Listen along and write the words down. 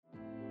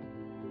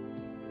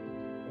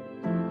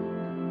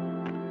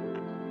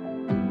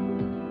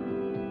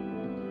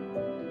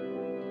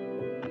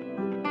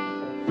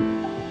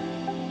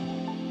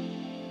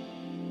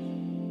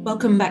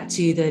Welcome back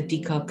to the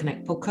Decarb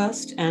Connect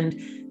podcast.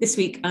 And this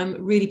week,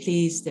 I'm really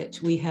pleased that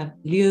we have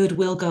lured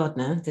Will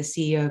Gardner, the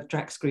CEO of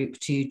Drax Group,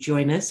 to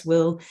join us.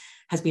 Will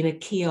has been a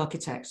key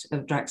architect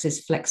of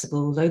Drax's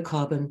flexible, low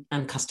carbon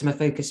and customer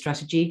focused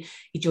strategy.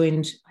 He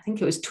joined, I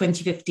think it was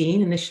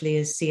 2015, initially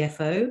as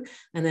CFO,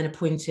 and then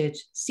appointed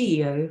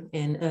CEO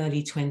in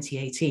early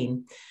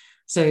 2018.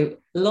 So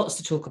lots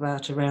to talk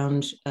about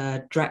around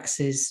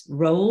Drax's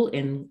role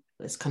in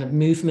this kind of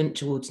movement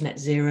towards net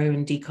zero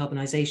and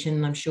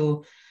decarbonisation. I'm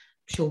sure,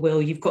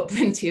 Will, you've got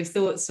plenty of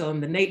thoughts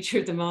on the nature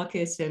of the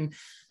market and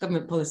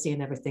government policy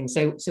and everything.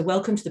 So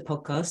welcome to the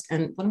podcast.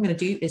 And what I'm going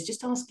to do is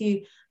just ask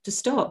you to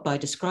start by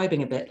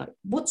describing a bit like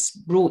what's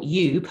brought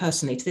you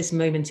personally to this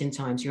moment in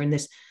time. So you're in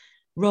this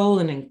role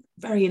in a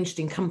very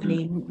interesting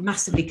company,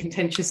 massively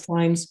contentious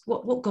times.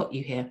 What got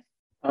you here?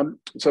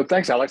 So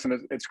thanks, Alex. And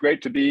it's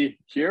great to be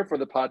here for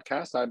the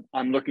podcast.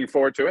 I'm looking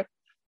forward to it.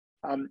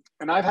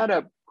 And I've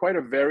had quite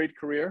a varied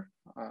career.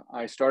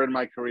 I started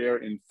my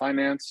career in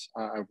finance.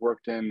 I've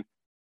worked in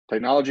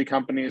technology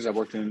companies. I've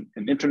worked in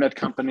an internet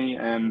company.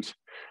 And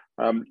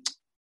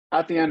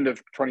at the end of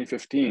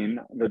 2015,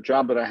 the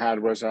job that I had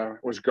was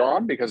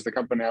gone because the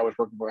company I was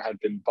working for had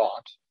been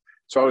bought.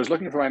 So I was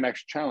looking for my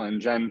next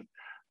challenge. And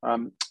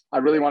I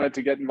really wanted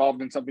to get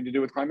involved in something to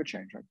do with climate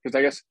change. Because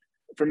I guess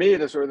for me,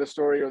 the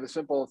story or the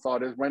simple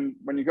thought is when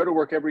you go to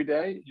work every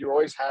day, you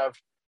always have,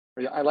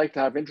 I like to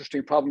have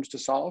interesting problems to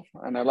solve.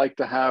 And I like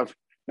to have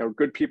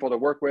good people to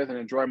work with and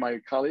enjoy my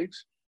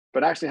colleagues.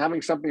 But actually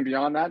having something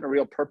beyond that, a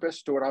real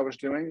purpose to what I was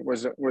doing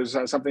was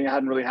something I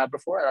hadn't really had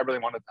before. And I really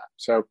wanted that.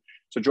 So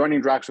joining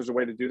Drax was a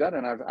way to do that.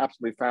 And I've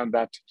absolutely found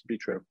that to be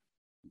true.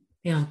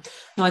 Yeah,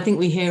 no, I think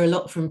we hear a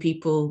lot from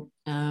people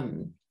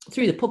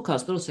through the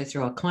podcast, but also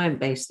through our client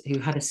base who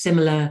had a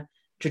similar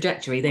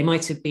trajectory. They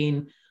might have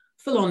been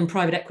full-on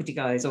private equity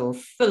guys or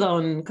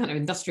full-on kind of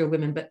industrial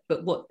women,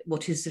 but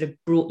what has sort of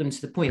brought them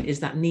to the point is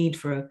that need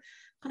for a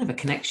kind of a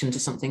connection to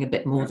something a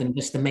bit more than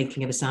just the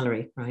making of a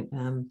salary, right?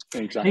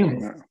 Exactly.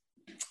 Anyway,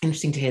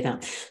 interesting to hear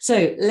that.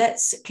 So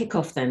let's kick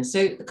off then.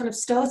 So the kind of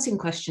starting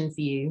question for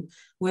you,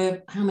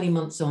 we're how many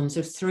months on?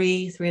 So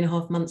three and a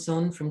half months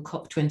on from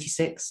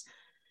COP26.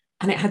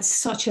 And it had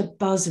such a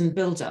buzz and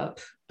build up.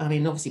 I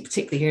mean, obviously,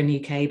 particularly here in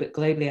the UK, but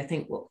globally, I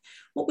think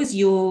what did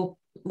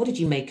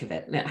you make of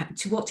it?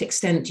 To what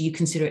extent do you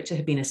consider it to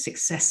have been a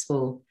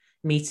successful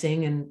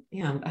meeting?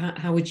 And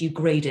how would you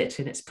grade it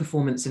in its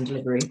performance and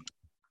delivery?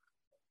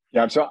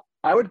 Yeah, so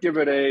I would give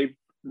it a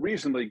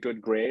reasonably good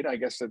grade. I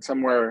guess it's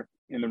somewhere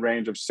in the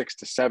range of 6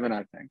 to 7,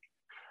 I think.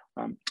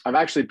 I've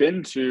actually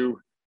been to,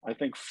 I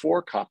think,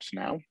 4 COPs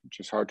now, which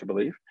is hard to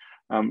believe.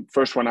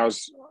 First one, I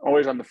was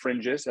always on the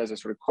fringes as a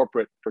sort of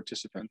corporate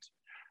participant.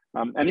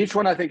 And each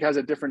one, I think, has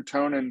a different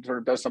tone and sort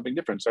of does something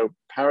different. So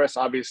Paris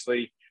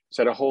obviously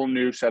set a whole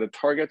new set of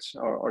targets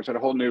or set a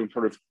whole new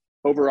sort of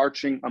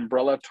overarching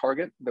umbrella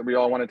target that we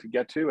all wanted to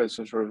get to as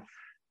a sort of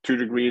 2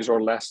 degrees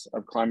or less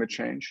of climate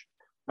change.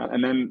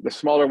 And then the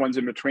smaller ones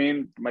in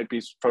between might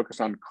be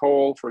focused on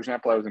coal. For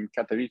example, I was in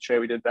Katowice,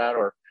 we did that,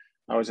 or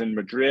I was in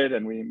Madrid,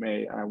 and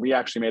we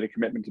actually made a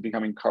commitment to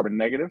becoming carbon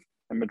negative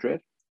in Madrid.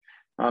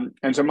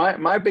 And so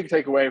my big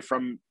takeaway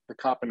from the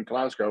COP in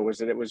Glasgow was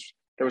that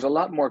there was a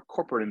lot more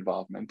corporate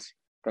involvement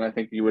than I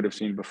think you would have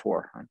seen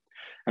before.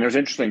 And it was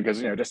interesting because,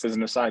 just as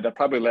an aside, that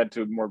probably led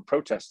to more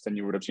protests than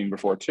you would have seen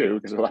before too,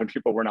 because a lot of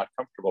people were not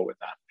comfortable with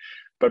that.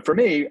 But for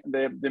me,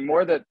 the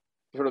more that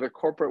sort of the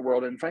corporate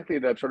world and frankly,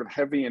 the sort of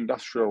heavy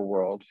industrial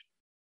world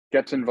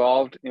gets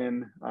involved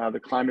in the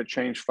climate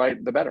change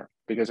fight, the better,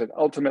 because it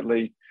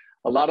ultimately,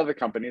 a lot of the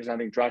companies, I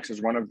think Drax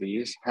is one of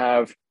these,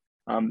 have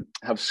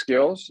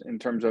skills in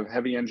terms of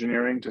heavy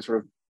engineering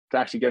to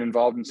actually get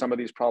involved in some of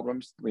these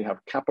problems. We have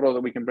capital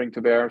that we can bring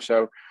to bear.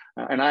 So,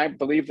 and I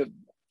believe that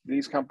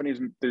these companies,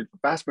 the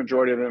vast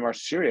majority of them are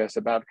serious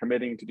about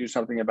committing to do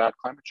something about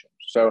climate change.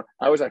 So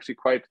I was actually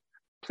quite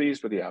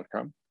pleased with the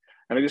outcome.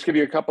 And I'll just give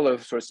you a couple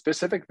of sort of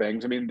specific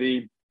things. I mean,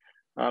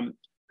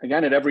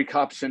 again, at every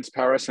COP since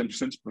Paris and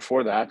since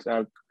before that,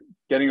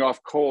 getting off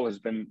coal has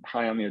been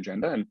high on the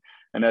agenda.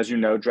 And as you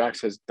know,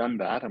 Drax has done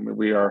that. I mean,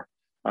 we are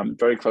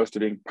very close to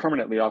being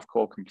permanently off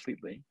coal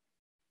completely.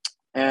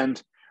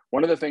 And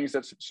one of the things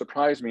that's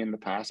surprised me in the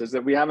past is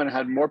that we haven't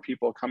had more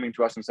people coming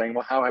to us and saying,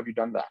 well, how have you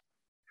done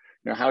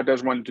that? How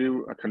does one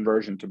do a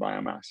conversion to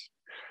biomass?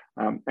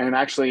 And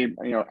actually,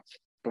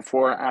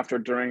 before, after,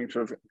 during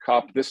sort of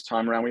COP this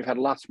time around, we've had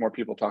lots more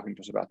people talking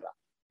to us about that.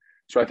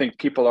 So I think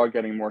people are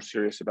getting more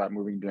serious about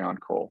moving beyond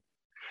coal.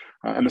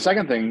 And the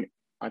second thing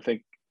I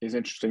think is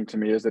interesting to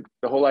me is that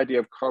the whole idea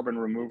of carbon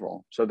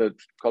removal, so that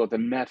call it the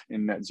net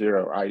in net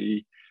zero,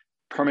 i.e.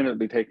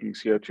 permanently taking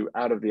CO2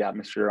 out of the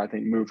atmosphere, I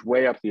think moved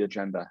way up the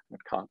agenda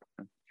at COP.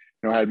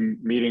 I had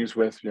meetings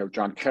with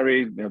John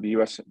Kerry, the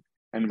US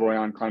envoy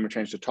on climate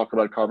change, to talk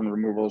about carbon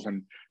removals,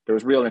 and there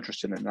was real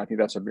interest in it. And I think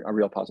that's a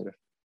real positive.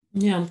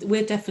 Yeah,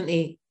 we're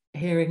definitely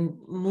hearing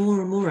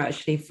more and more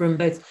actually from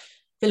both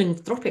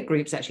philanthropic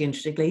groups, actually,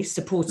 interestingly,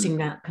 supporting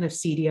that kind of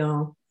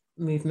CDR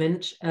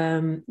movement,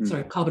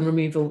 carbon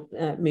removal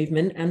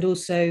movement, and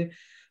also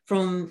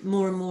from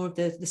more and more of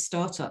the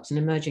startups and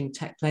emerging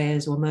tech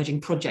players or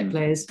emerging project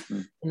players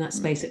in that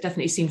space. It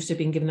definitely seems to have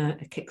been given a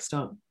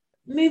kickstart.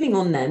 Moving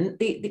on then,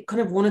 the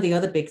kind of one of the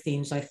other big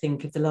themes, I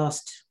think, of the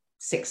last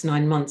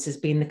 6-9 months has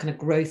been the kind of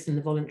growth in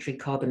the voluntary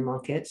carbon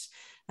markets.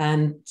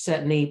 And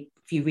certainly,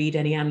 if you read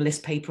any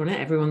analyst paper on it,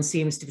 everyone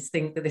seems to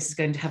think that this is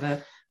going to have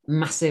a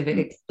massive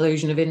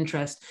explosion of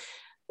interest.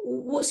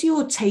 What's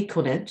your take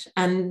on it?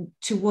 And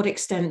to what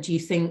extent do you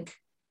think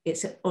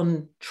it's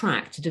on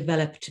track to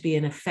develop to be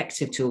an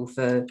effective tool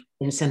for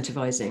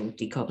incentivizing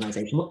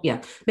decarbonisation?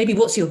 Yeah, maybe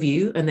what's your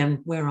view, and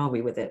then where are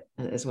we with it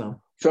as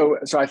well? So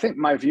I think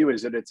my view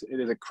is that it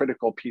is a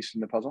critical piece in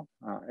the puzzle.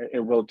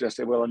 It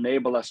will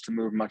enable us to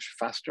move much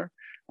faster.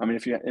 I mean,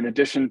 in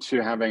addition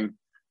to having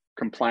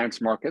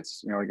compliance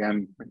markets,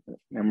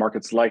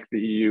 markets like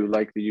the EU,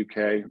 like the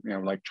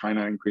UK, like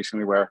China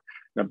increasingly, where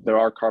there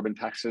are carbon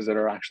taxes that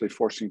are actually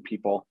forcing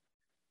people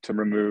to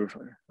remove,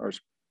 or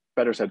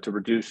better said, to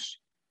reduce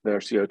their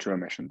CO2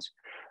 emissions.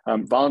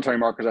 Voluntary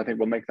markets, I think,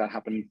 will make that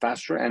happen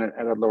faster and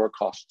at a lower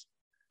cost.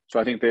 So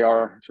I think they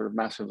are sort of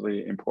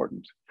massively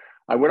important.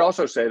 I would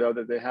also say, though,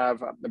 that they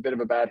have a bit of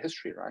a bad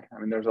history, right? I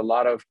mean, there's a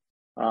lot of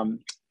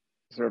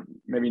sort of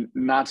maybe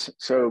not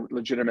so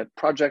legitimate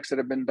projects that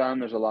have been done.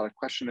 There's a lot of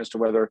question as to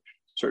whether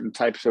certain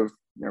types of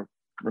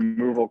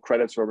removal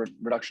credits or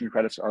reduction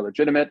credits are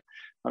legitimate.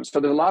 So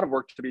there's a lot of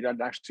work to be done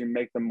to actually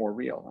make them more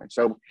real, right?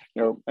 So,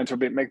 and to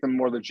make them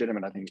more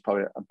legitimate, I think is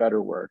probably a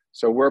better word.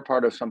 So we're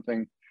part of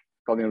something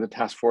called, the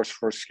Task Force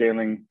for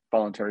Scaling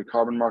Voluntary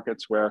Carbon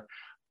Markets, where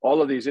all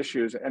of these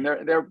issues, and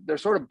they're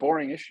sort of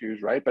boring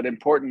issues, right? But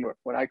important,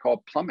 what I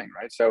call plumbing,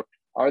 right? So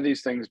are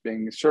these things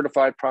being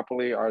certified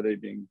properly? Are they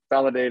being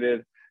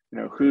validated?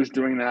 Who's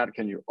doing that?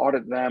 Can you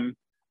audit them?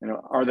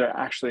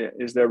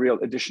 Is there real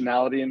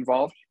additionality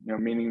involved?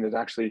 Meaning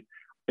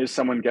is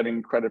someone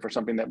getting credit for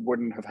something that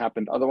wouldn't have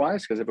happened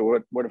otherwise? Because if it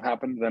would have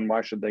happened, then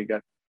why should they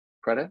get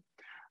credit?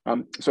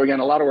 So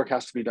again, a lot of work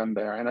has to be done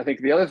there. And I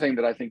think the other thing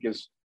that I think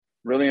is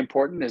really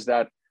important is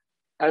that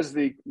as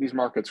these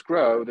markets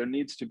grow, there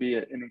needs to be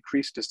an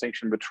increased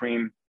distinction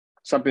between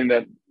something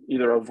that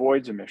either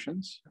avoids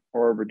emissions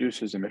or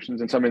reduces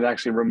emissions and something that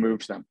actually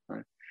removes them,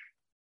 right?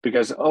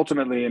 Because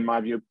ultimately, in my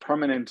view,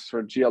 permanent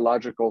sort of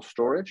geological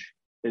storage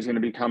is going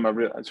to become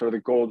sort of the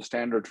gold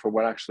standard for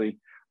what actually,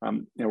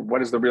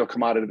 what is the real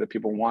commodity that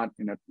people want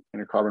in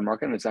a carbon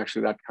market. And it's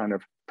actually that kind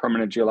of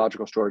permanent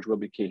geological storage will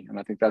be key. And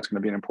I think that's going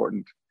to be an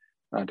important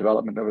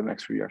development over the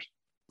next few years.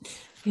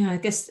 Yeah, I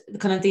guess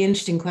kind of the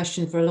interesting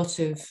question for a lot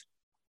of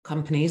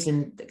companies,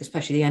 and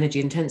especially the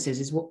energy intensives,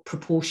 is what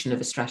proportion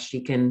of a strategy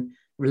can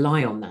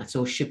rely on that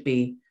or should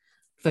be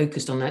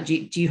focused on that. Do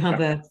you have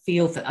a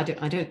feel for? I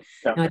don't know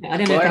if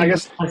anyone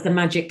has the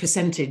magic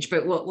percentage,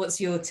 but what's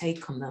your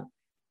take on that?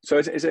 So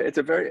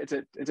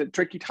it's a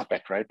tricky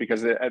topic, right?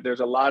 Because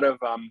there's a lot of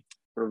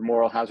sort of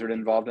moral hazard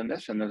involved in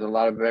this, and there's a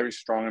lot of very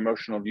strong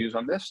emotional views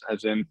on this.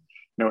 As in,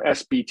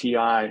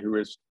 SBTI, who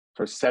is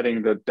sort of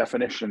setting the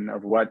definition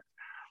of what,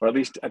 or at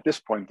least at this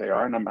point they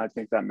are, and I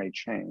think that may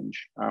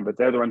change. But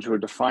they're the ones who are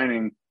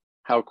defining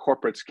how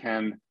corporates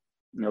can,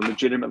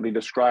 legitimately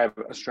describe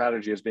a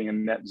strategy as being a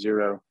net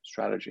zero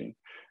strategy.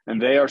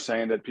 And they are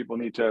saying that people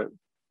need to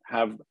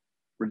have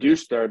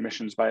reduced their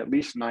emissions by at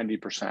least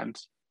 90%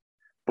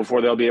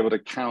 before they'll be able to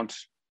count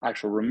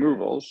actual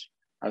removals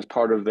as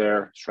part of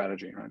their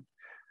strategy, right?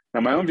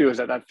 Now, my own view is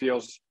that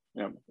feels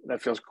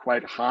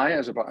quite high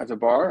as a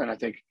bar, and I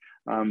think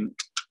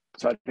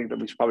so. I think that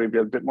we should probably be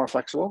a bit more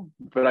flexible.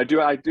 But I do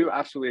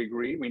absolutely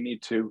agree. We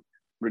need to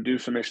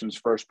reduce emissions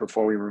first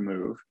before we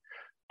remove.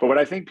 But what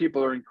I think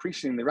people are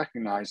increasingly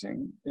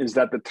recognizing is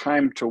that the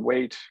time to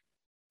wait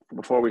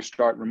before we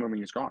start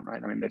removing is gone,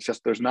 right? I mean, it's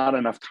just there's not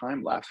enough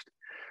time left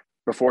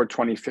before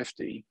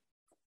 2050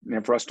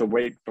 for us to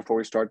wait before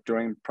we start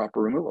doing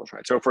proper removals,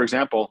 right? So, for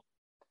example,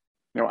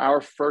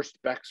 our first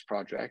BECCS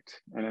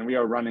project, and we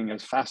are running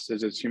as fast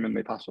as it's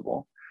humanly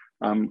possible,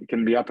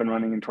 can be up and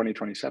running in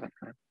 2027,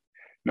 right?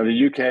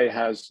 The UK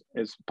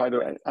is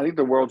probably, I think,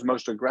 the world's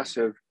most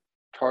aggressive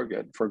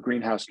target for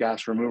greenhouse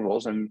gas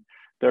removals, and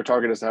their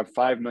target is to have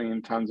 5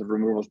 million tons of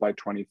removals by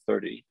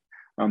 2030.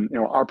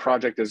 Our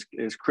project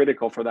is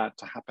critical for that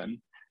to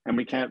happen, and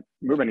we can't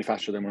move any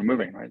faster than we're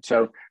moving, right?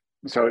 So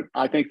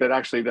I think that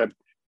actually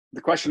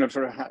the question of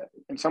sort of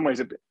in some ways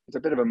it's a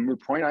bit of a moot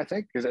point, I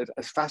think, because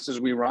as fast as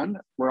we run,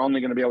 we're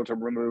only going to be able to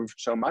remove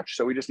so much.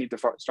 So we just need to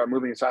start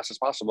moving as fast as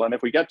possible. And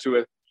if we get to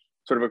a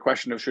sort of a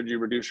question of should you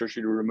reduce or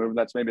should you remove,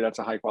 that's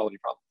a high quality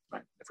problem,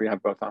 right? If we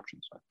have both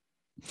options. Right?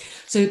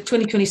 So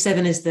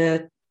 2027 is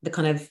the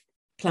kind of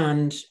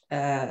planned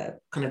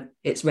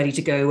it's ready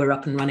to go, we're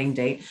up and running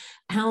date.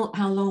 How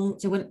long,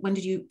 so when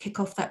did you kick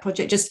off that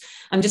project?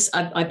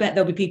 I bet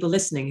there'll be people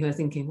listening who are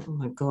thinking, oh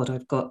my God,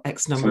 I've got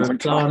X number of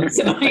plants.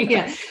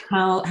 Yeah.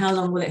 How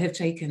long will it have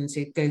taken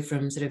to go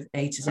from sort of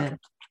A to Z?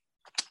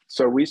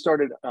 So we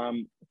started,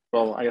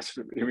 well, I guess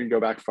we can go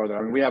back further.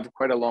 I mean, we have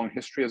quite a long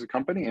history as a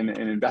company in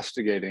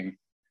investigating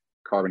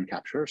carbon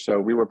capture. So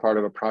we were part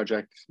of a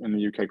project in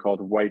the UK called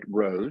White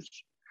Rose,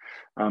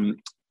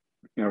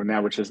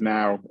 which is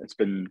now, it's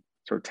been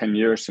sort of 10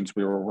 years since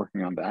we were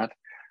working on that,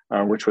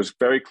 which was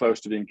very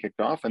close to being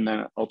kicked off, and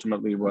then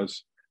ultimately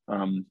was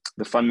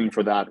the funding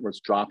for that was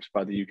dropped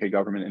by the UK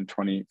government in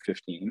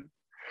 2015.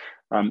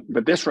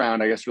 But this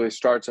round, I guess, really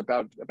starts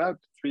about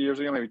 3 years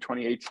ago, maybe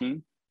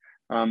 2018.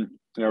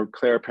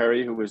 Claire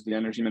Perry, who was the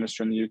energy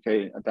minister in the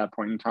UK at that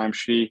point in time,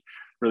 she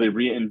really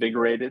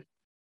reinvigorated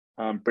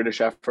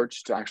British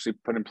efforts to actually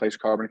put in place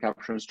carbon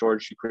capture and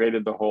storage. She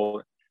created the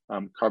whole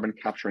carbon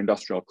capture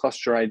industrial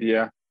cluster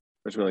idea.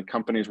 It was really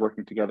companies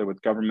working together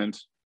with government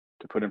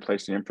to put in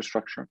place the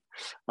infrastructure.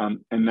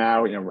 And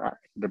now,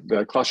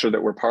 the cluster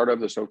that we're part of,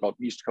 the so-called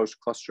East Coast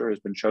cluster, has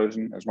been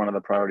chosen as one of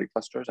the priority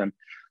clusters. And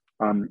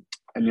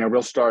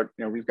we'll start.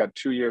 We've got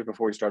 2 years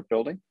before we start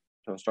building.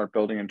 So we'll start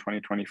building in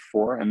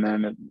 2024, and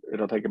then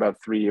it'll take about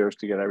 3 years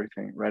to get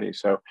everything ready.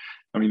 So,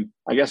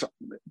 I guess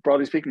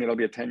broadly speaking, it'll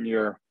be a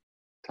 10-year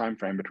time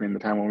frame between the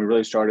time when we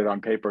really started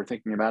on paper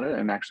thinking about it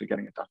and actually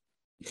getting it done.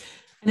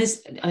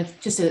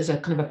 And just as a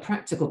kind of a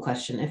practical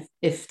question,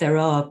 if there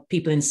are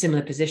people in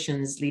similar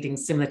positions leading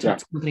similar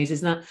types of companies,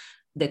 is that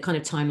the kind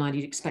of timeline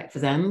you'd expect for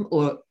them,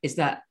 or did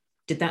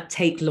that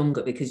take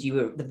longer because you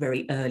were at the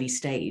very early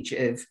stage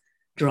of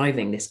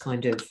driving this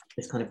kind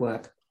of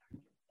work?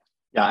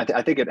 Yeah,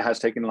 I think it has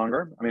taken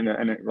longer.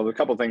 A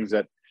couple of things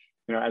that,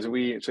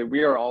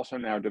 we are also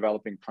now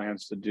developing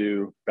plans to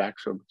do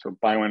BECCS, so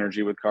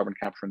bioenergy with carbon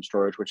capture and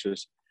storage, which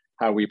is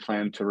how we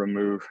plan to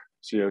remove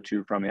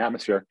CO2 from the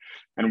atmosphere.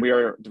 And we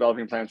are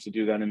developing plans to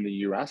do that in the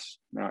US.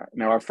 Now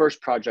our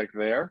first project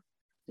there,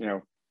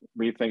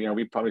 we think,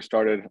 we probably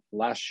started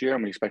last year,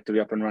 and we expect to be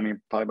up and running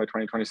probably by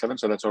 2027.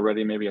 So that's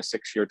already maybe a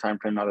 6-year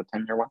timeframe, not a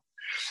 10-year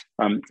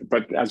one.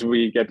 But as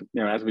we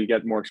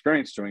get more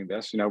experience doing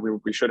this,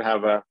 we should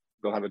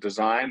we'll have a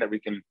design that we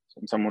can,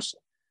 it's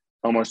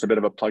almost a bit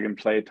of a plug and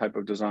play type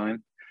of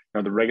design.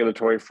 The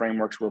regulatory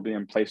frameworks will be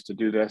in place to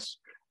do this.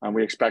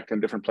 We expect in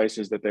different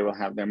places that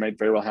they may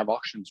very well have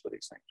auctions for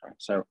these things, right?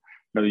 So,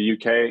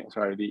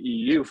 the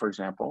EU, for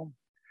example,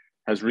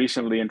 has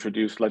recently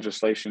introduced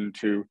legislation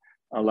to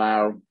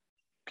allow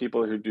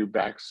people who do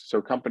BECCS,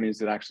 so companies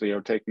that actually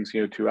are taking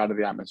CO2 out of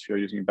the atmosphere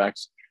using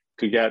BECCS,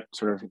 to get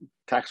sort of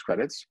tax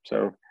credits,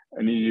 so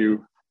an EU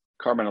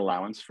carbon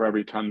allowance for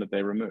every ton that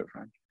they remove,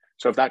 right?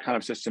 So if that kind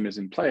of system is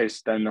in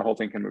place, then the whole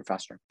thing can move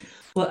faster.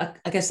 Well,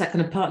 I guess that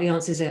kind of partly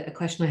answers a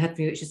question I had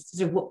for you, which is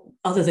sort of what,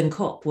 other than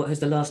COP, what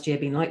has the last year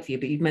been like for you?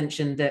 But you've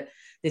mentioned that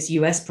this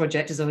US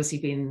project has obviously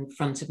been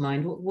front of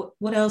mind.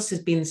 What else has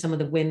been some of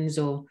the wins,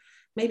 or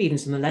maybe even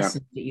some of the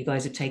lessons that you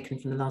guys have taken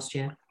from the last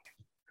year?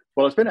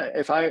 Well, it's been,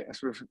 if I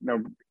sort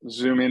of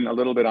zoom in a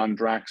little bit on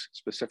Drax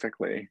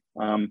specifically,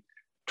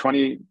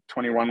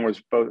 2021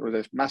 was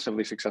a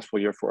massively successful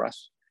year for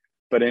us,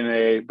 but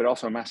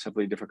also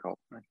massively difficult.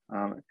 Right?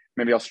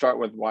 Maybe I'll start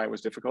with why it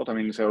was difficult.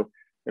 So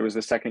it was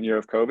the second year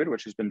of COVID,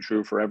 which has been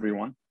true for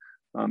everyone.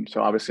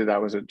 So obviously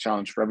that was a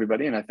challenge for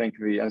everybody. And I think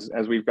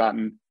as we've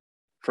gotten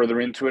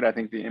further into it, I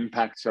think the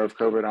impacts of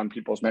COVID on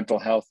people's mental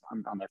health,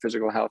 on their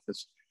physical health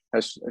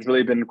has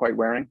really been quite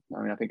wearing.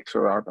 I think so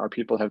our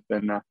people have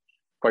been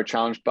quite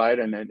challenged by it.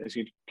 And as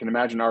you can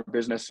imagine, our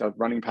business of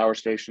running power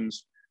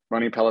stations,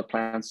 running pellet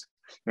plants,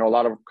 a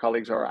lot of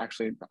colleagues are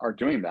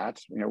doing that,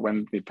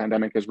 when the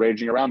pandemic is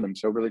raging around them.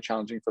 So really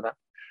challenging for them.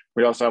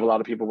 We also have a lot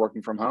of people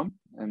working from home,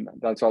 and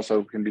that's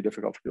also can be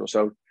difficult for people.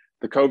 So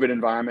the COVID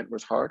environment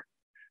was hard.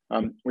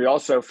 We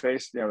also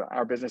faced,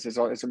 our business it's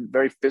a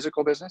very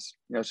physical business.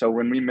 So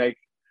when we make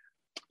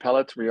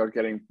pellets, we are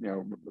getting,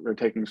 we're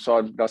taking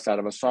sawdust out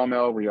of a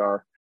sawmill. We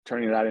are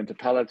turning that into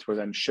pellets. We're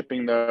then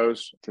shipping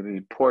those to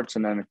the ports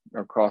and then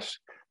across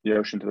the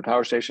ocean to the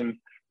power station,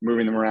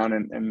 moving them around.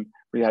 And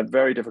we had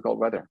very difficult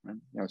weather.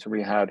 Right? So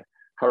we had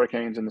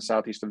hurricanes in the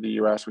southeast of the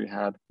US. We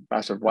had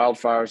massive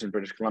wildfires in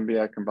British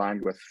Columbia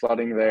combined with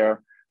flooding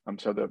there.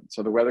 So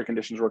the weather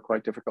conditions were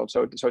quite difficult.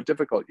 So a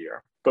difficult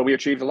year, but we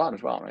achieved a lot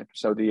as well, right?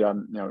 So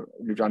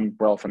we've done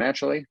well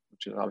financially,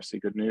 which is obviously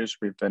good news.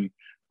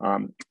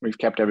 We've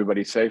kept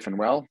everybody safe and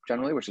well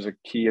generally, which is a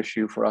key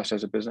issue for us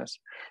as a business.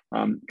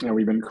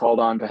 We've been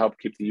called on to help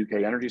keep the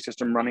UK energy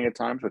system running at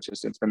times,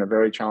 it's been a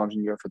very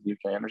challenging year for the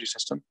UK energy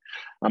system.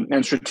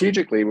 And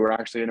strategically, we're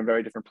actually in a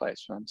very different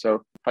place. Right? So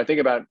if I think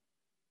about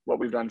what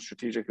we've done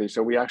strategically,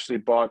 so we actually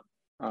bought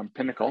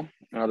Pinnacle,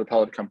 another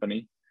pellet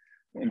company,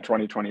 in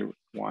 2021.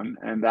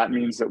 And that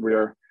means that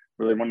we're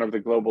really one of the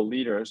global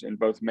leaders in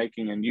both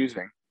making and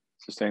using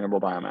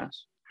sustainable biomass.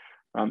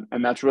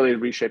 And that's really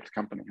reshaped the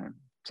company. Right?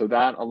 So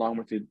that, along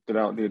with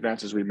the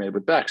advances we've made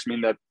with BECCS,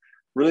 mean that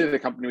really the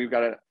company, we've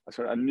got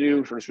a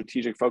new sort of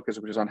strategic focus,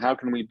 which is on how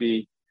can we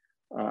be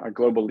a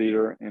global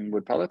leader in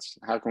wood pellets?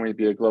 How can we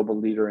be a global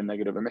leader in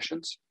negative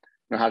emissions?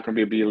 How can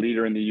we be a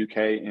leader in the UK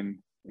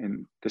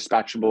in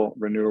dispatchable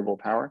renewable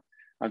power?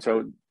 And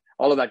so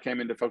all of that came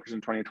into focus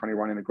in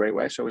 2021 in a great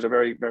way. So it was a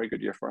very, very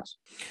good year for us.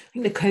 I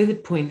think the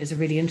COVID point is a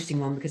really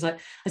interesting one, because I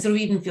sort of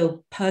even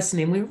feel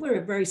personally, and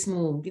we're a very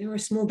small, we're a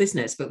small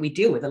business, but we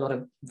deal with a lot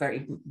of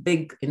very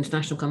big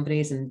international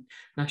companies and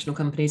national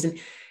companies. And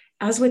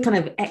as we're kind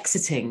of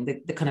exiting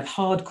the kind of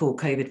hardcore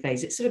COVID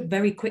phase, it's sort of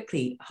very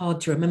quickly hard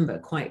to remember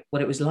quite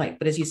what it was like.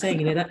 But as you're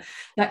saying,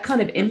 that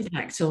kind of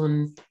impact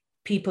on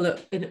people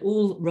in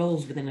all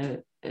roles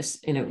within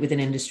within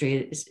industry,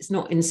 it's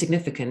not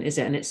insignificant, is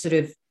it? And it sort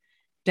of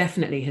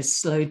definitely has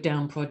slowed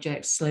down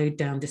projects, slowed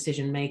down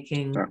decision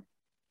making,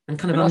 and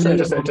kind of also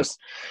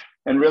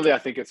and really, I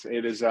think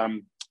it is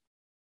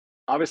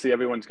obviously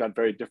everyone's got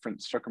very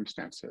different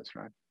circumstances,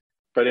 right?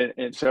 But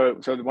so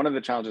one of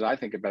the challenges I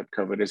think about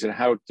COVID is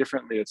how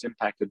differently it's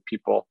impacted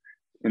people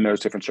in those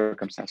different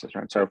circumstances,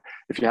 right? So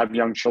if you have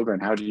young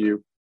children, how do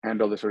you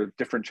handle the sort of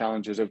different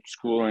challenges of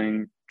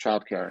schooling,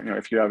 childcare?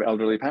 If you have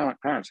elderly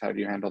parents, how do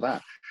you handle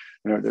that?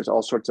 There's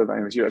all sorts of,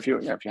 if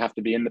you have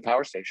to be in the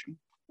power station,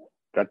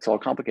 that's all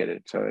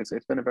complicated. So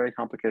it's been a very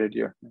complicated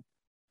year.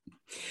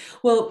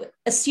 Well,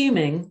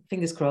 assuming,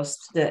 fingers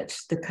crossed, that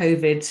the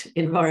COVID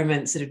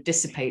environment sort of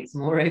dissipates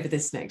more over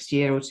this next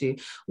year or two,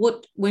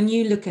 when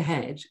you look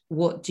ahead,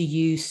 what do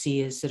you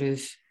see as sort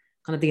of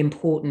kind of the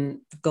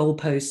important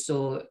goalposts,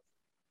 or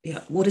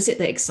what is it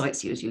that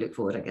excites you as you look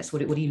forward, I guess?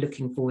 What are you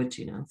looking forward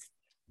to now?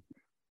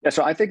 Yeah,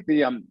 so I think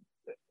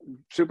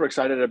super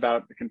excited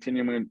about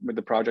continuing with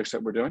the projects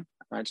that we're doing,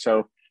 right?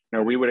 So,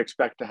 we would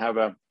expect to have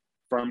a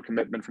firm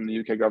commitment from the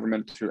UK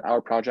government to our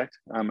project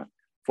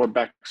for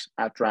BECCS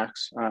at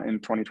Drax in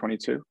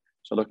 2022.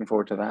 So looking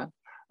forward to that.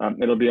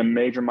 It'll be a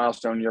major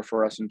milestone year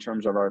for us in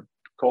terms of our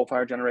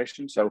coal-fired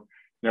generation. So,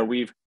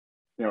 we've,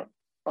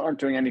 aren't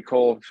doing any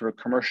coal sort of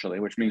commercially,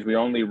 which means we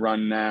only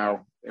run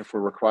now if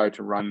we're required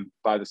to run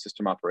by the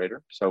system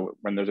operator. So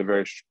when there's a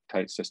very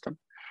tight system.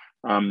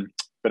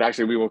 But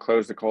actually we will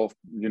close the coal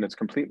units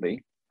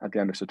completely at the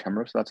end of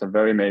September. So that's a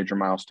very major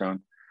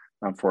milestone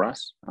for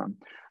us.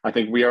 I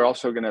think we are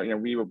also going to,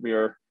 we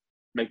are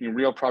making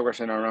real progress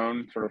in our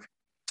own sort of,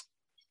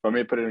 let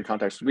me put it in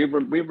context. We've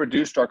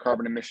reduced our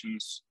carbon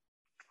emissions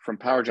from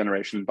power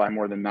generation by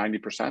more than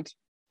 90%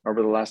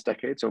 over the last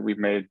decade. So we've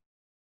made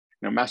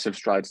massive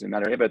strides in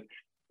that area. But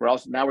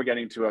we're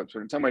getting to a sort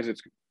of, in some ways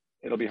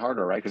it'll be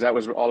harder, right? Because that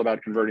was all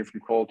about converting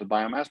from coal to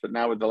biomass. But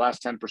now with the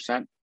last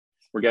 10%,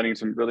 we're getting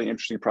some really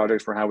interesting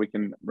projects for how we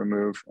can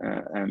remove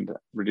and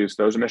reduce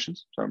those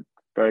emissions. So I'm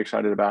very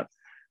excited about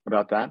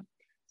that.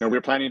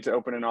 We're planning to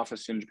open an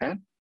office in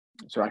Japan.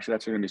 So actually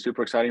that's going to be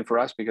super exciting for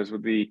us, because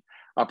with the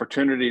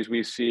opportunities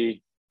we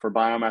see for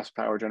biomass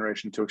power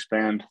generation to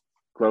expand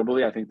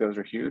globally, I think those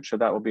are huge. So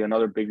that will be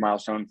another big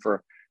milestone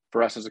for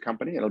us as a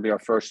company. It'll be our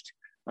first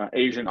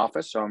Asian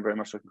office. So I'm very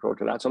much looking forward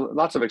to that. So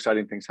lots of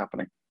exciting things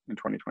happening in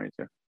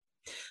 2022.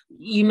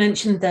 You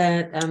mentioned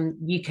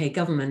the UK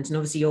government, and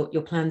obviously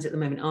your plans at the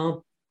moment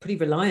are pretty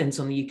reliant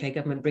on the UK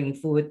government bringing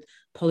forward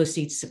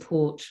policy to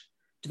support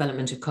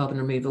development of carbon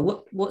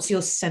removal. What's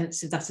your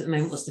sense of that at the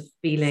moment? What's the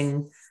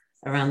feeling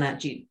around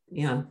that?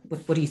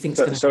 What do you think is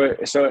going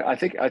to So I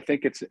think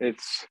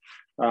it's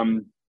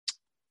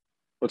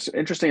what's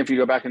interesting, if you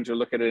go back and to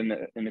look at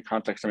it in the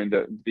context, I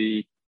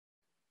mean,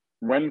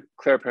 when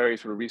Claire Perry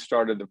sort of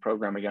restarted the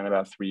program again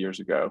about 3 years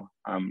ago,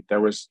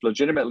 there was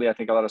legitimately, I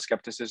think, a lot of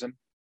skepticism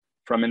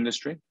from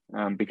industry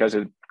because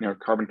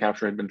carbon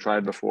capture had been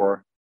tried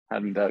before,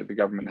 the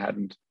government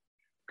hadn't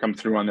come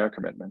through on their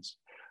commitments.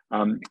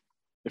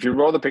 If you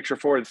roll the picture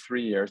forward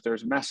 3 years,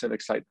 there's massive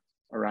excitement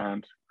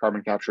around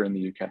carbon capture in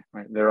the UK.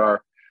 Right, there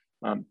are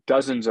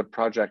dozens of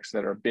projects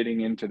that are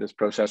bidding into this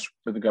process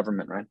for the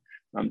government, right?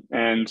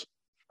 And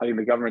I think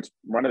the government's,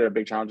 one of their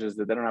big challenges is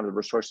that they don't have the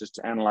resources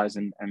to analyze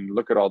and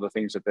look at all the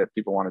things that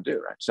people want to do,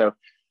 right? So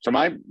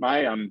my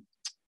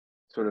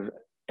sort of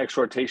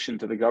exhortation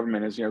to the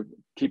government is,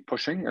 keep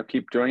pushing or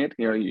keep doing it.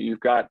 You've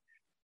got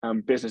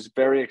business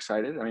very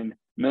excited. I mean,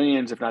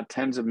 millions, if not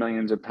tens of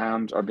millions of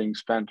pounds are being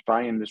spent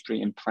by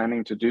industry in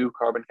planning to do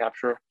carbon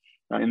capture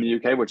in the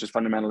UK, which is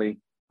fundamentally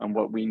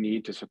what we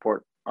need to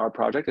support our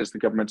project, is the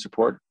government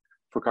support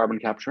for carbon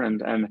capture.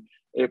 And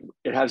it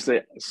has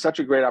such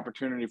a great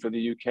opportunity for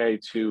the UK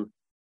to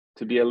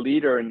be a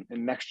leader in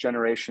next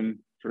generation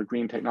sort of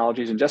green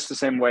technologies. In just the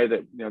same way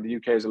that the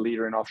UK is a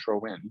leader in offshore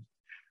wind,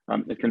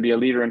 it can be a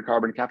leader in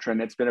carbon capture.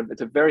 And it's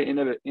a very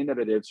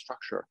innovative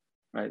structure,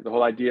 right? The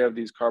whole idea of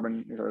these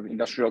carbon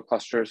industrial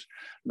clusters,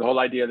 the whole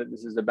idea that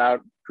this is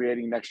about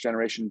creating next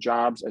generation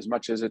jobs as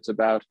much as it's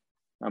about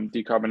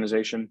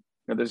decarbonization.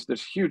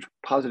 There's huge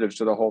positives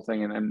to the whole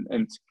thing, and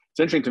it's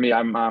interesting to me.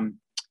 I'm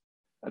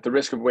at the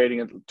risk of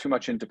wading too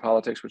much into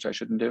politics, which I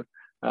shouldn't do.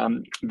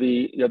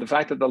 The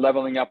fact that the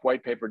Leveling Up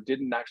white paper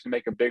didn't actually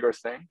make a bigger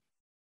thing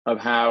of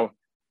how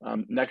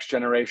next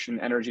generation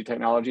energy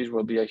technologies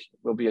will be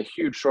a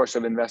huge source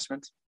of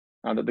investment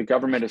that the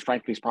government is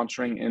frankly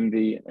sponsoring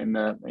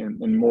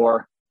in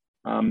more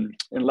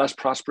in less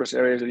prosperous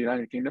areas of the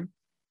United Kingdom.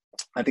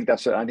 I think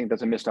that's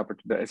a missed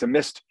opportunity. It's a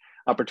missed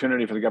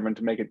opportunity for the government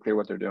to make it clear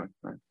what they're doing.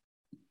 Right?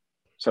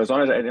 So as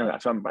long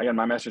as so again,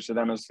 my message to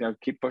them is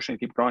keep pushing,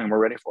 keep growing. We're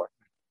ready for it.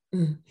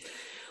 Mm.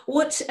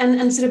 What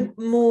and sort of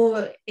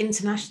more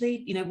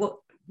internationally,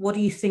 what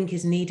do you think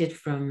is needed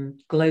from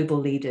global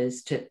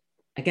leaders to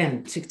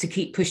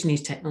keep pushing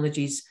these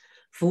technologies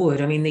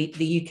forward? I mean,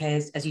 the UK,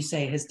 as you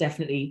say, has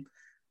definitely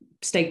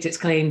staked its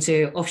claim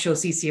to offshore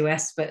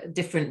CCUS, but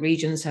different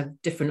regions have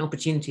different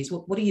opportunities.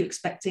 What are you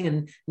expecting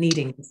and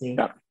needing to see?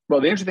 Yeah.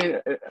 Well, the interesting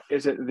thing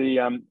is that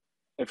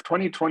if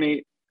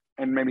 2020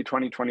 and maybe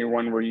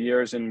 2021 were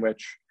years in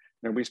which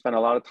we spent a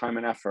lot of time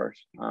and effort.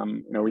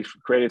 We've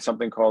created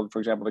something called, for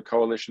example, the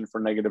Coalition for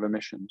Negative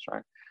Emissions,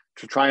 right,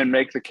 to try and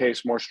make the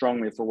case more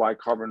strongly for why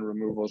carbon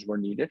removals were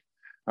needed.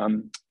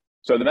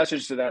 So the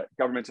message to that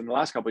governments in the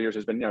last couple of years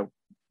has been, come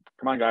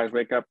on, guys,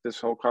 wake up. This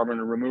whole carbon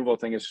removal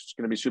thing is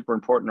going to be super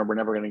important, or we're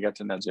never going to get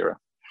to net zero.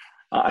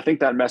 I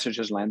think that message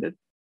has landed.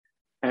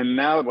 And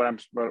now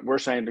what we're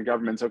saying to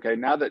governments, okay,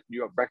 now that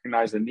you have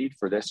recognized the need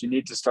for this, you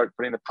need to start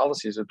putting the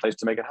policies in place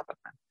to make it happen.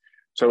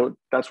 So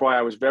that's why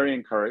I was very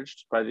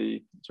encouraged by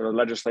the sort of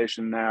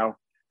legislation now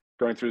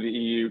going through the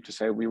EU to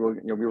say we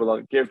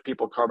will give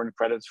people carbon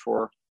credits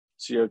for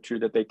CO2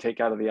 that they take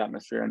out of the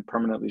atmosphere and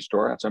permanently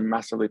store. That's a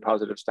massively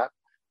positive step.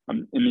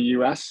 In the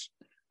US,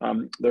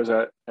 there's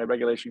a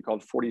regulation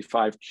called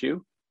 45Q.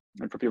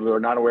 And for people who are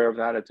not aware of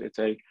that, it's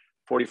a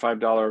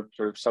 $45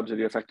 sort of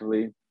subsidy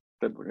effectively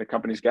that the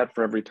companies get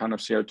for every ton of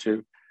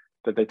CO2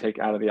 that they take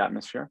out of the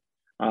atmosphere.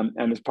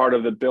 And as part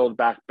of the Build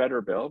Back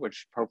Better bill,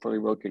 which hopefully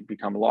will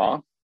become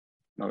law,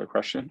 another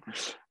question,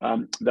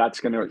 that's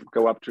going to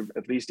go up to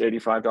at least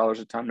 $85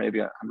 a ton, maybe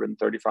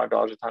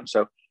 $135 a ton.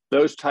 So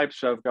those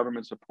types of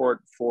government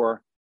support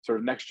for sort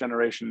of next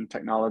generation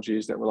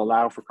technologies that will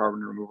allow for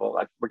carbon removal,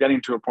 like we're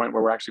getting to a point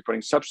where we're actually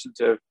putting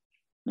substantive,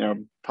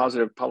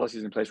 positive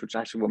policies in place, which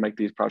actually will make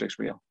these projects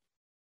real,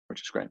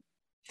 which is great.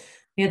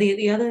 Yeah,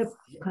 the other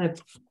kind of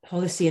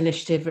policy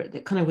initiative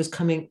that kind of was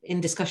coming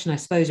in discussion, I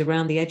suppose,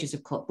 around the edges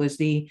of COP was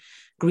the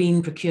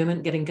green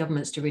procurement, getting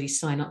governments to really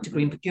sign up to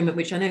green procurement,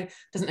 which I know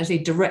doesn't actually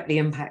directly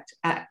impact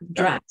at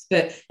Drax,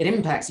 but it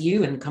impacts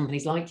you and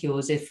companies like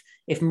yours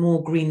if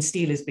more green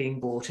steel is being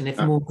bought and if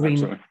more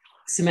green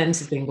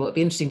cement is being bought. It'd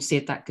be interesting to see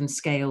if that can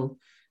scale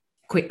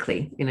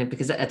quickly,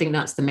 because I think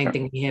that's the main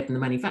thing we hear from the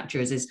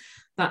manufacturers is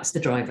that's the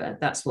driver.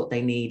 That's what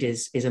they need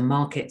is a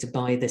market to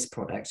buy this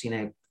product,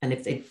 and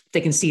if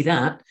they can see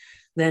that,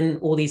 then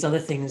all these other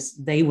things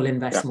they will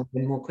invest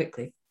more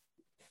quickly.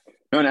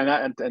 No,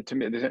 and to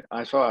me,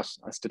 I saw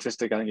a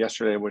statistic I think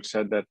yesterday which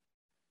said that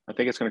I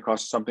think it's going to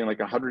cost something like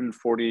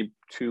 $142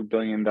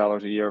 billion a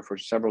year for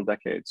several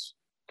decades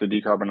to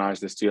decarbonize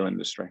the steel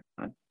industry.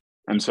 Right?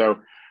 And so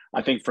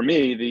I think for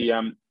me,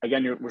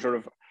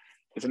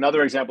 it's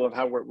another example of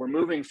how we're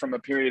moving from a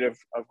period of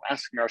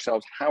asking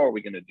ourselves, how are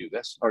we going to do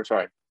this?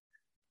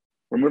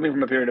 We're moving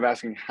from a period of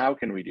asking, how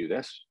can we do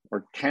this?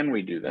 Or can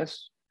we do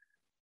this?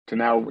 To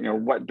now,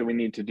 what do we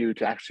need to do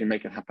to actually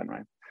make it happen,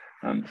 right?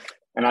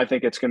 And I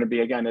think it's going to be,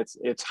 again,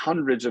 it's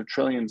hundreds of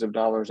trillions of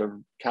dollars of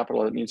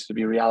capital that needs to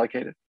be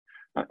reallocated.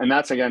 And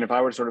that's, again, if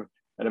I were sort of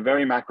at a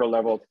very macro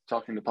level,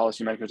 talking to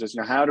policymakers, is,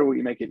 how do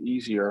we make it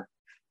easier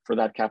for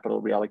that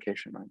capital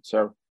reallocation, right?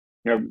 So,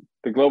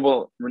 the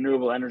global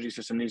renewable energy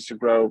system needs to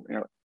grow,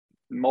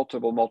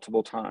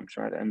 multiple times,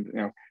 right? And,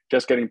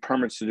 just getting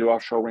permits to do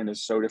offshore wind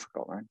is so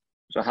difficult, right?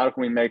 So how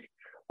can we make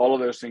all of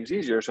those things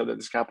easier so that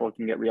this capital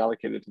can get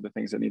reallocated to the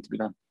things that need to be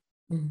done?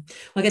 Well,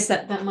 I guess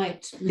that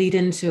might lead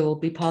into or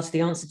be part of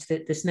the answer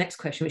to this next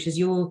question, which is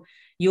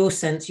your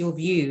sense, your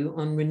view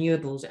on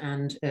renewables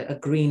and a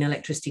green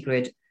electricity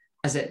grid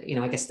as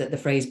I guess that the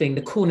phrase being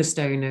the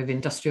cornerstone of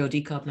industrial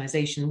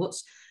decarbonisation.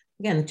 What's,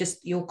 again,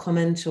 just your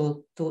comment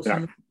or thoughts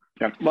on that?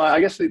 Yeah, well, I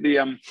guess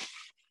an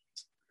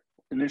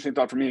interesting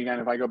thought for me, again,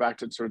 if I go back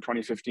to sort of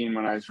 2015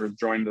 when I sort of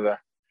joined the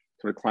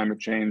sort of climate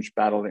change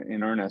battle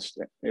in earnest,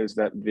 is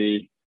that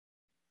the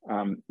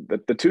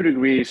 2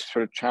 degrees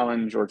sort of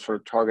challenge or sort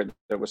of target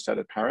that was set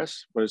at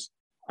Paris was,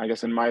 I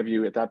guess, in my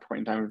view, at that point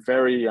in time,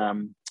 very,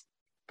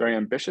 very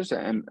ambitious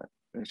and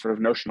sort of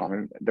notional. I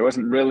mean, there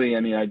wasn't really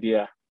any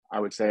idea, I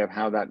would say, of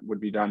how that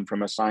would be done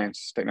from a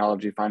science,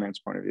 technology, finance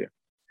point of view.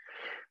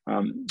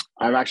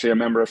 I'm actually a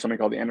member of something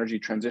called the Energy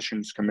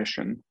Transitions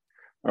Commission,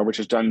 which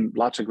has done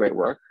lots of great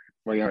work.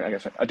 Well, I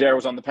guess Adair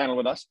was on the panel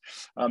with us.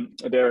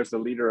 Adair is the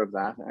leader of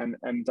that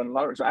and done a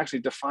lot of, so actually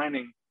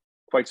defining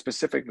quite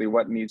specifically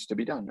what needs to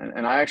be done.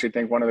 And I actually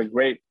think one of the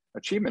great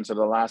achievements of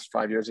the last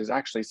 5 years is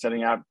actually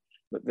setting out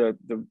the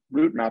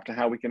route map to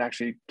how we can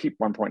actually keep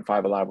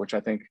 1.5 alive, which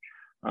I think,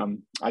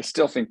 I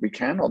still think we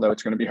can, although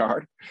it's going to be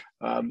hard.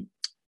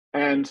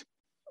 And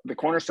the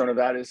cornerstone of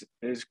that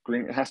is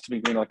green. It has to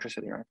be green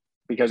electricity, right?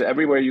 Because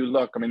everywhere you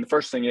look, I mean, the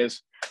first thing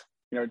is,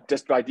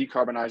 just by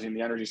decarbonizing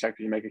the energy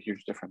sector, you make a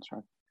huge difference,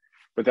 right?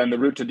 But then the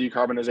route to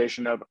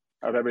decarbonization of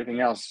everything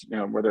else,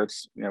 whether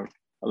it's,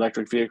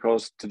 electric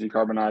vehicles to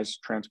decarbonize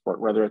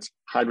transport, whether it's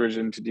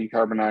hydrogen to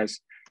decarbonize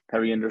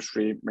heavy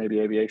industry, maybe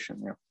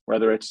aviation,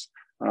 whether it's,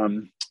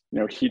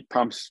 heat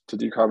pumps to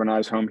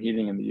decarbonize home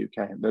heating in the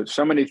UK. There's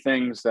so many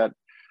things that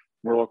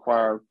will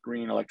require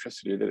green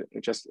electricity that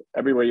it just,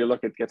 everywhere you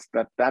look, it gets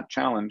that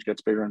challenge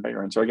gets bigger and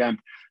bigger. And so again,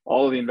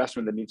 all of the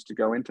investment that needs to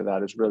go into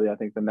that is really, I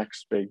think, the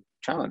next big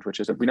challenge,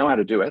 which is that we know how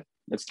to do it.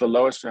 It's the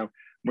lowest,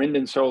 wind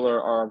and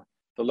solar are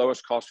the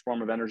lowest cost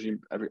form of energy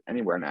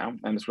anywhere now.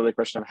 And it's really a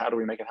question of how do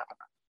we make it happen?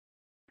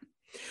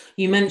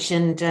 You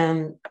mentioned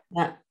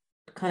that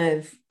kind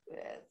of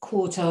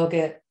core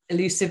target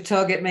elusive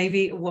target,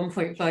 maybe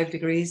 1.5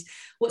 degrees.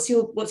 What's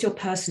your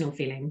personal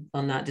feeling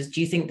on that?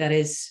 Do you think that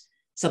is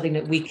something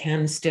that we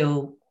can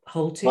still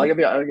hold to?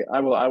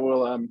 Well, I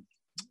will.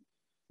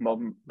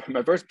 Well,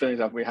 my first thing is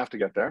that we have to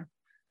get there.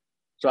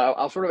 So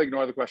I'll sort of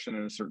ignore the question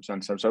in a certain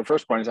sense. So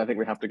first point is I think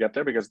we have to get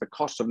there because the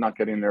cost of not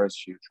getting there is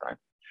huge, right?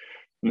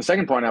 And the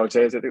second point I would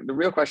say is that the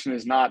real question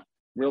is not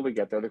will we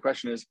get there? The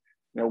question is,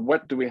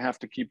 what do we have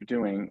to keep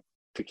doing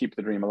to keep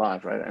the dream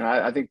alive, right? And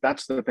I think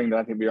that's the thing that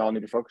I think we all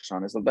need to focus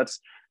on is that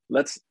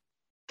let's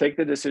take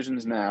the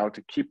decisions now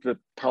to keep the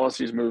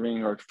policies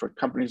moving, or for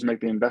companies to make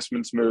the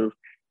investments move,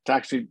 to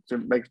actually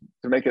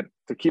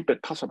to keep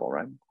it possible,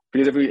 right?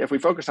 Because if we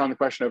focus on the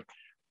question of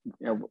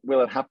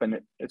will it happen,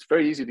 it's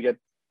very easy to get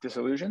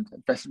disillusioned.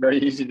 It's very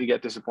easy to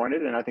get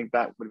disappointed, and I think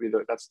that would be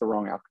that's the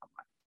wrong outcome.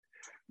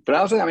 But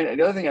also, I mean,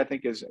 the other thing I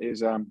think is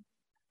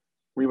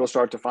we will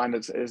start to find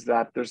is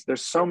that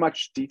there's so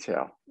much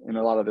detail in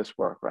a lot of this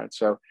work, right?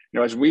 So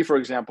as we, for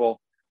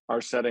example,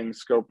 are setting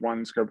Scope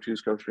 1, Scope 2,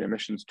 Scope 3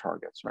 emissions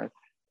targets, right?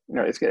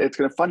 It's going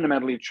to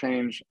fundamentally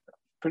change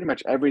pretty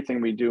much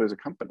everything we do as a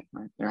company,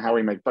 right? How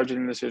we make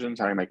budgeting decisions,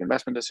 how we make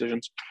investment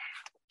decisions.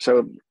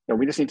 So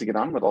we just need to get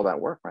on with all that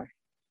work, right?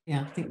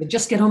 Yeah, I think the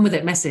just get on with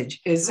it message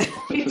is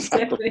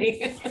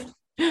definitely.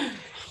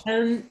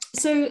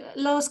 So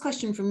last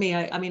question from me.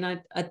 I mean,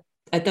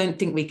 I don't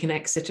think we can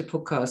exit a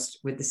podcast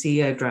with the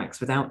CEO of Drax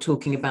without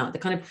talking about the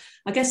kind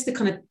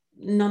of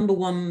number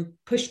one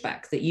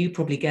pushback that you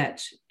probably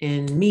get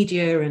in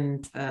media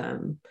and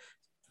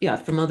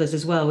from others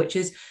as well, which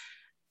is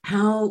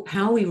how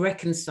we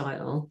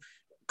reconcile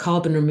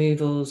carbon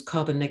removals,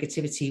 carbon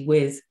negativity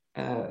with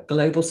a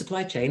global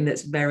supply chain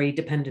that's very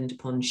dependent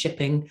upon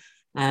shipping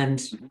and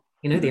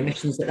the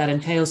emissions that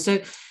entails. So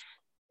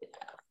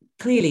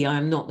clearly,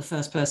 I'm not the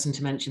first person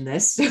to mention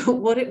this. So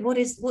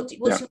what's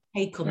your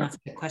take on that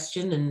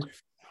question? And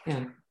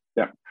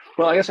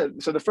well, I guess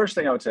so. The first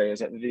thing I would say is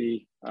that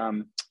the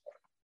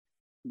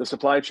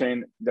supply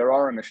chain, there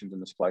are emissions in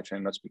the supply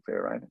chain. Let's be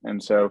clear, right?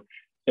 And so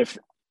if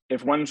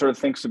one sort of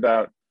thinks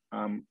about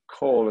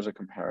coal as a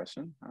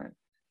comparison, right?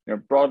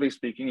 Broadly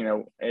speaking,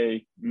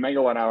 a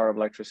megawatt hour of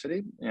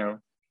electricity,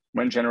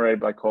 when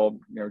generated by coal,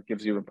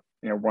 gives you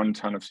 1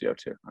 ton of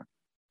CO2.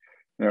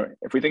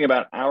 If we think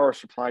about our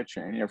supply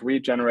chain, if we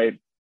generate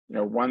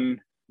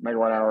 1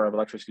 megawatt hour of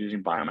electricity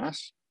using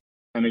biomass,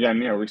 and again,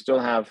 we still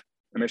have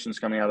emissions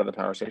coming out of the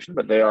power station,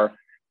 but they are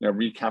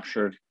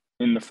recaptured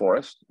in the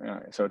forest.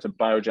 So it's a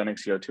biogenic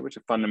CO2, which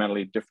is a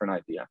fundamentally different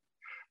idea,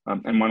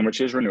 and one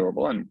which is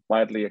renewable and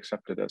widely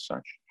accepted as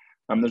such.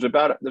 There's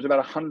about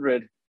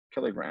 100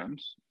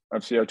 kilograms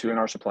of CO2 in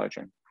our supply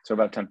chain, so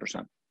about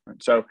 10%.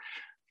 Right? So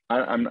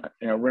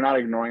we're not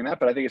ignoring that,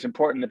 but I think it's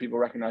important that people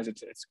recognize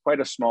it's quite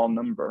a small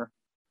number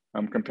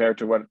compared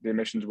to what the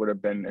emissions would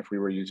have been if we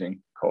were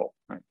using coal.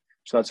 Right?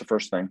 So that's the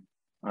first thing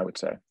I would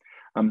say.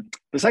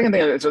 The second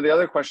thing, so the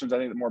other questions I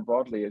think more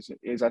broadly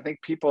is I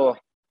think people,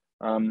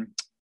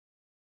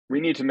 we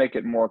need to make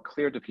it more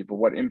clear to people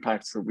what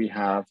impacts that we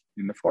have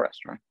in the forest,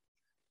 right?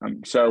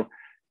 So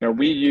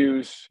we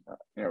use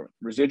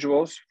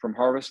residuals from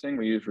harvesting,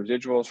 we use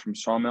residuals from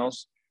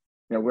sawmills.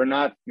 We're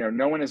not,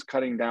 no one is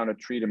cutting down a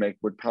tree to make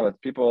wood pellets.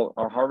 People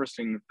are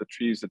harvesting the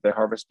trees that they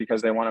harvest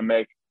because they want to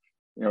make,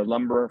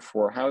 lumber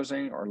for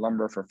housing or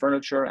lumber for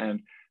furniture,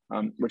 and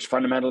which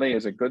fundamentally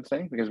is a good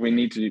thing because we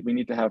need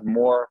to have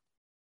more,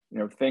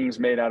 things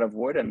made out of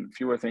wood and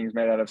fewer things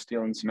made out of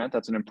steel and cement.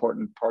 That's an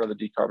important part of the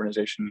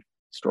decarbonization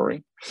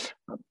story.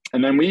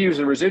 And then we use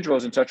the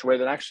residuals in such a way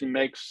that actually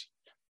makes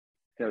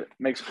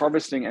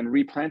harvesting and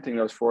replanting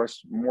those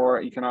forests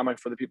more economic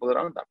for the people that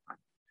own them.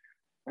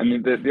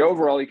 And the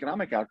overall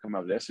economic outcome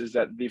of this is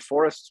that the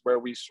forests where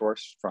we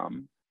source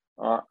from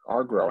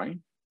are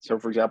growing. So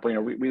for example,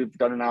 we've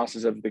done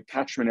analysis of the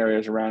catchment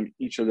areas around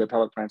each of the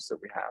pellet plants that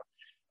we have.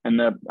 And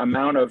the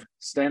amount of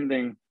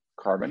standing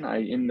carbon,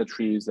 i.e. in the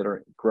trees that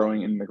are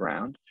growing in the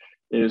ground,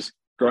 is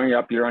growing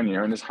up year on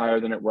year and is higher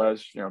than it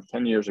was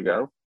 10 years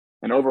ago.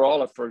 And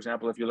overall, for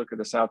example, if you look at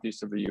the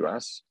southeast of the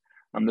US,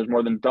 there's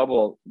more than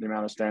double the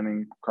amount of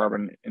standing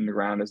carbon in the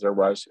ground as there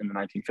was in the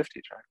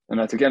 1950s, right? And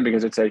that's again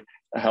because it's a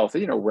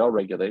healthy,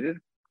 well-regulated,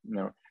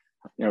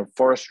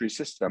 forestry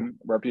system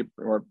where people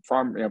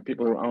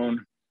who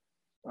own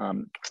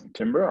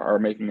timber are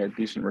making a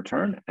decent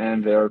return,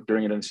 and they're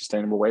doing it in a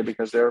sustainable way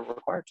because they're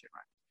required to,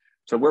 right?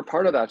 So we're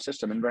part of that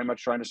system and very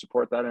much trying to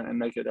support that and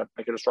make it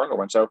a stronger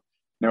one. So,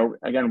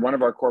 again, one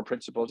of our core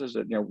principles is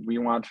that we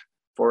want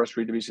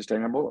forestry to be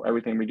sustainable.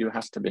 Everything we do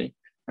has to be.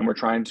 And we're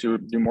trying to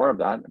do more of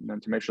that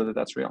and to make sure that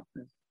that's real.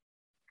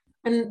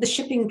 And the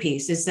shipping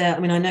piece is there. I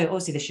mean, I know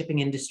obviously the shipping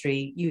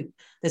industry,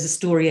 there's a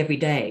story every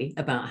day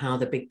about how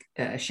the big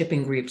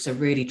shipping groups are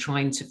really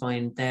trying to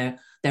find their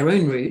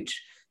own route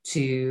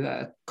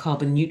to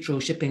carbon neutral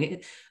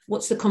shipping.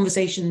 What's the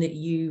conversation that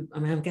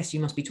I guess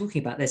you must be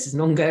talking about this as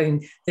an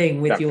ongoing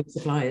thing with your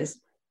suppliers?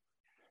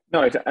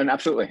 No, and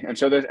absolutely. And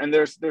so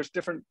there's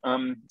different,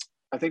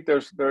 I think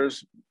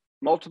there's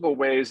multiple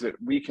ways that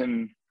we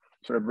can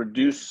sort of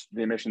reduce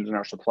the emissions in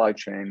our supply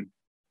chain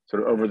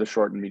sort of over the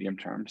short and medium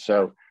term.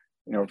 So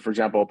for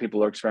example,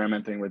 people are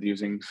experimenting with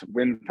using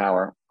wind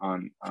power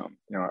on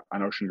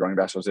on ocean-going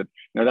vessels.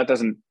 That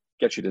doesn't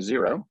get you to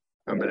zero,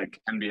 but it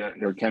can be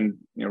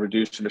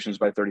reduce emissions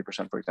by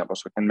 30%, for example.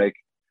 So it can make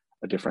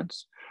a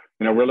difference.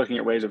 We're looking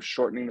at ways of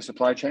shortening the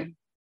supply chain.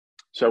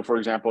 So, for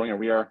example,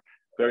 we are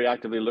very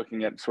actively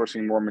looking at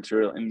sourcing more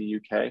material in the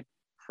UK,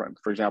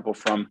 for example,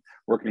 from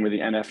working with the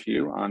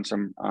NFU on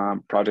some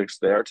projects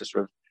there to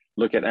sort of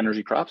look at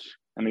energy crops.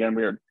 And again,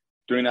 we are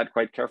doing that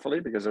quite carefully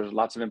because there's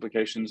lots of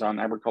implications on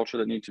agriculture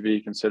that need to be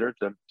considered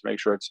to make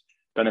sure it's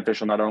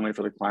beneficial not only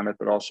for the climate,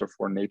 but also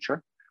for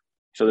nature.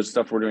 So there's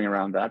stuff we're doing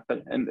around that.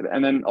 But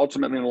and then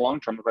ultimately in the long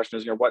term, the question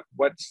is,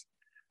 what's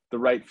the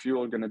right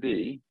fuel going to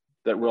be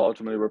that will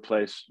ultimately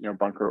replace,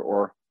 bunker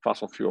or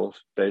fossil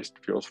based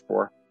fuels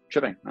for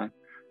shipping, right?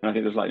 And I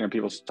think there's a lot,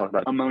 people talk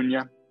about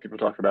ammonia, people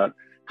talk about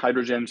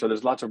hydrogen. So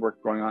there's lots of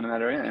work going on in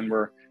that area, and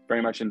we're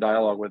very much in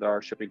dialogue with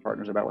our shipping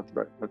partners about what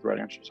the right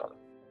answers are.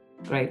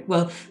 Great.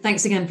 Well,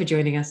 thanks again for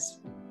joining us.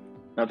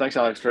 No, thanks,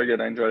 Alex. Very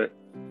good. I enjoyed it.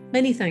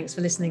 Many thanks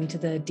for listening to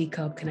the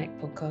Decarb Connect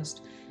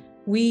podcast.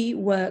 We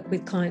work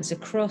with clients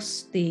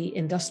across the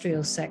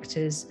industrial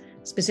sectors,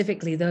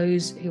 specifically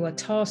those who are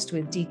tasked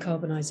with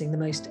decarbonising the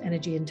most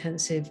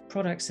energy-intensive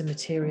products and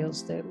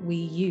materials that we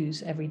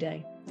use every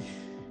day.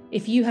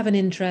 If you have an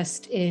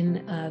interest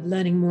in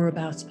learning more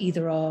about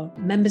either our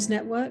members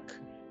network,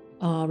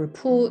 our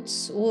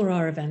reports, or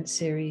our event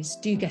series,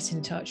 do get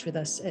in touch with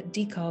us at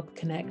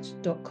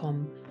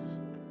decarbconnect.com.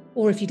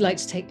 Or if you'd like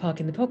to take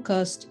part in the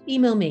podcast,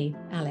 email me,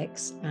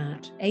 Alex,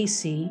 at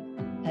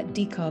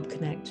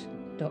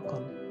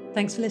ac@decarbconnect.com.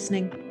 Thanks for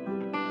listening.